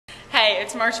Hey,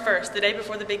 it's March 1st, the day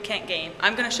before the Big Kent game.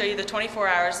 I'm going to show you the 24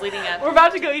 hours leading up. We're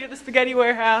about to go eat at the Spaghetti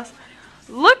Warehouse.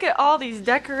 Look at all these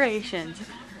decorations.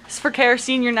 This is for Kara's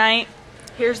senior night.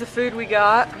 Here's the food we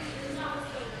got.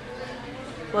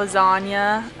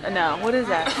 Lasagna. No, what is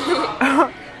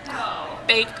that?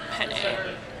 Baked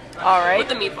penne. Alright. With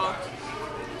the meatball.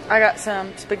 I got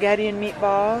some spaghetti and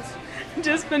meatballs.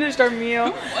 Just finished our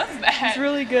meal. What's that? It's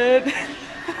really good.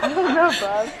 I don't know,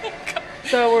 Bob.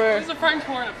 So There's a frying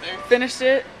pan up there. Finished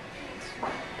it.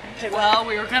 Well,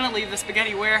 we were gonna leave the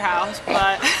Spaghetti Warehouse,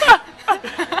 but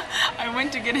I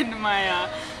went to get into my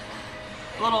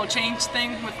little change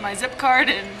thing with my zip card,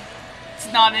 and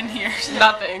it's not in here. So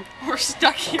nothing. We're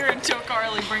stuck here until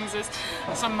Carly brings us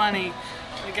some money.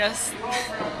 I guess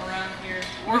around here.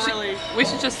 We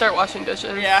should just start washing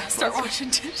dishes. Yeah, start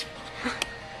washing dishes.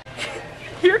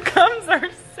 Here comes our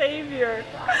savior.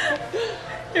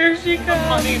 Here she comes.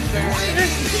 Money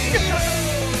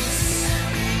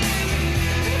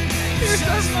Here's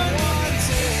our money.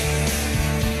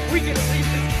 We gotta leave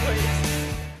this place.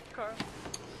 Carl.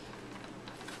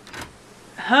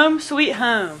 Home sweet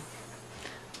home.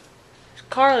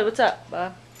 Carly, what's up,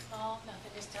 bud? Oh,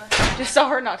 nothing, Just saw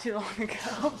her not too long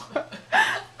ago.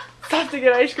 Stopped to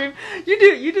get ice cream.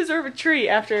 You deserve a treat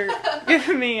after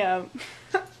giving me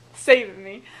saving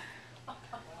me.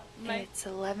 It's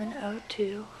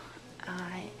 11:02.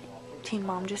 Teen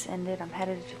Mom just ended. I'm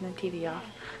headed to turn the TV off.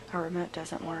 Our remote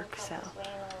doesn't work, so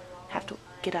have to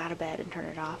get out of bed and turn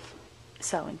it off.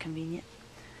 So inconvenient.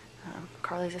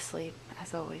 Carly's asleep,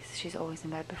 as always. She's always in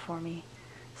bed before me.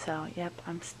 So, yep,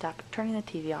 I'm stuck turning the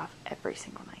TV off every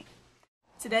single night.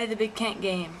 Today, the Big Kent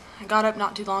game. I got up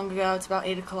not too long ago. It's about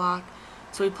 8 o'clock.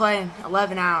 So we play in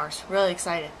 11 hours. Really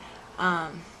excited.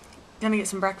 Gonna get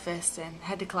some breakfast and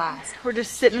head to class. We're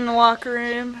just sitting in the locker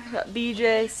room. Got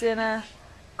BJ, Senna,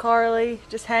 Carly,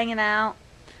 just hanging out.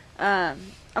 I'm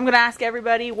gonna ask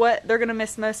everybody what they're gonna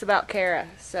miss most about Kara.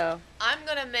 So I'm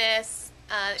gonna miss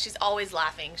that she's always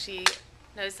laughing. She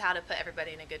knows how to put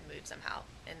everybody in a good mood somehow,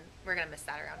 and we're gonna miss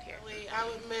that around here. I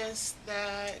would miss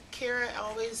that Kara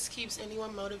always keeps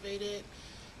anyone motivated.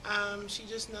 She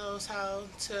just knows how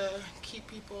to keep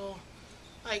people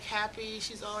like happy.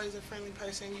 She's always a friendly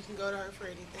person. You can go to her for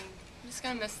anything. I'm just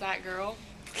gonna miss that girl.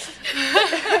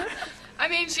 I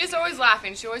mean, she's always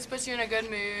laughing. She always puts you in a good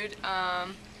mood.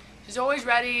 She's always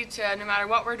ready to, no matter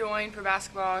what we're doing for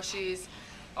basketball, she's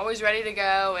always ready to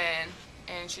go,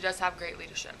 and she does have great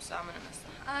leadership, so I'm gonna miss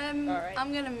that.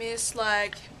 I'm gonna miss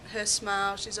like her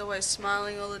smile. She's always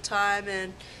smiling all the time,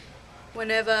 and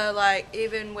whenever, like,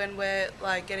 even when we're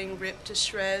like getting ripped to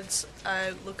shreds,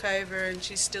 I look over and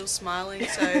she's still smiling,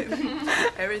 so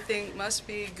everything must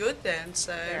be good then.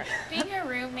 So being a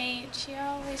roommate, she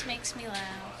always makes me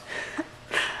laugh.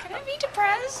 Can I be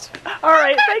depressed?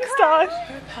 alright, thanks Todd.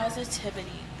 Her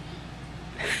positivity.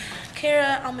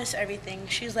 Kara, I'll miss everything.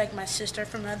 She's like my sister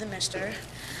from another mister.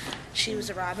 She was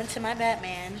a Robin to my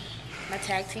Batman, my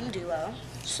tag team duo.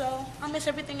 So I'll miss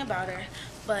everything about her,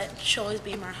 but she'll always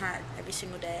be in my heart every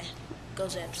single day. Go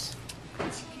Zips.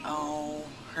 Oh,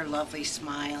 her lovely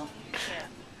smile.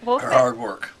 Well, her hard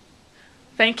work.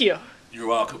 Thank you. You're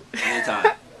welcome.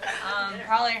 Anytime.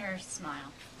 Probably her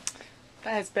smile.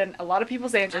 That has been a lot of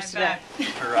people's answers today.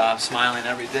 Her smiling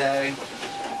every day.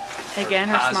 Again,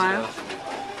 her smile.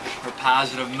 Her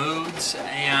positive moods,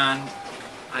 and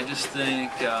I just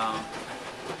think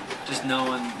just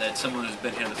knowing that someone who's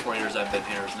been here the 4 years I've been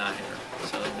here is not here.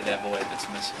 So it'll be that void that's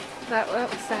missing. That was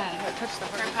sad. That touched the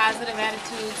heart. Her positive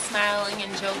attitude, smiling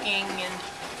and joking, and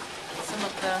some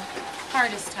of the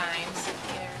hardest times.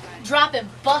 Dropping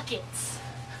buckets.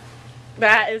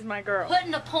 That is my girl.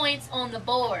 Putting the points on the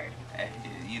board.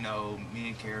 You know, me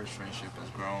and Kara's friendship has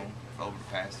grown over the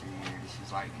past 3 years.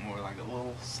 She's like more like a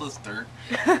little sister.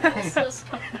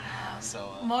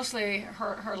 So mostly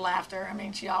her laughter. I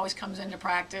mean, she always comes into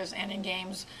practice and in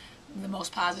games the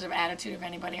most positive attitude of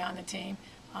anybody on the team.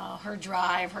 Her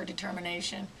drive, her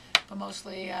determination, but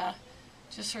mostly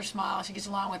just her smile. She gets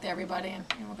along with everybody, and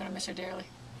we're going to miss her dearly.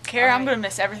 Kara, I'm going to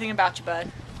miss everything about you,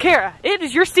 bud. Kara, it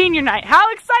is your senior night. How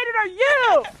excited are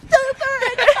you? Super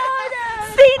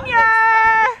excited! Senior!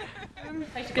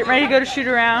 Get ready to go to shoot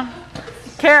around.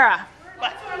 Kara,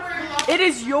 it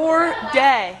is your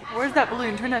day. Where's that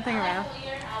balloon? Turn that thing around.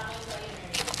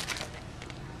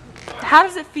 How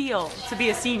does it feel to be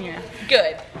a senior?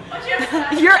 Good.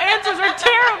 Your answers are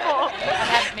terrible. I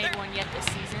haven't made one yet this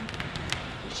season.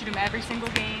 We shoot them every single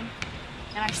game,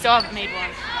 and I still haven't made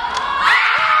one.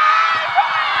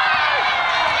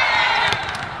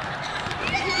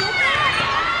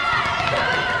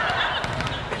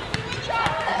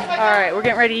 All right, we're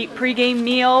getting ready to eat pre-game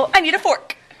meal. I need a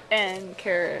fork. and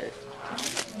Kara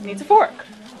needs a fork.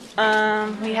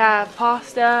 We have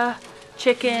pasta,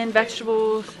 chicken,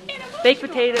 vegetables, baked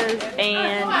potatoes,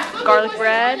 and garlic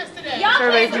bread. So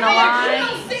everybody's in the line.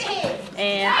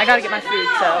 And I gotta get my food,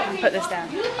 so I'm gonna put this down.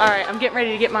 Alright, I'm getting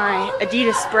ready to get my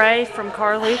Adidas spray from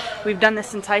Carly. We've done this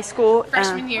since high school.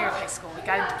 Freshman year of high school. We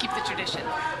gotta keep the tradition.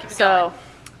 Keep it going.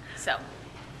 So,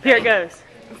 here it goes.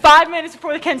 5 minutes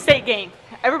before the Kent State game.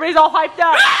 Everybody's all hyped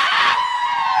up.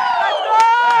 Let's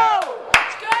go!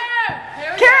 Let's go!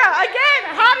 Kara, again,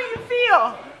 how do you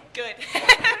feel? Good.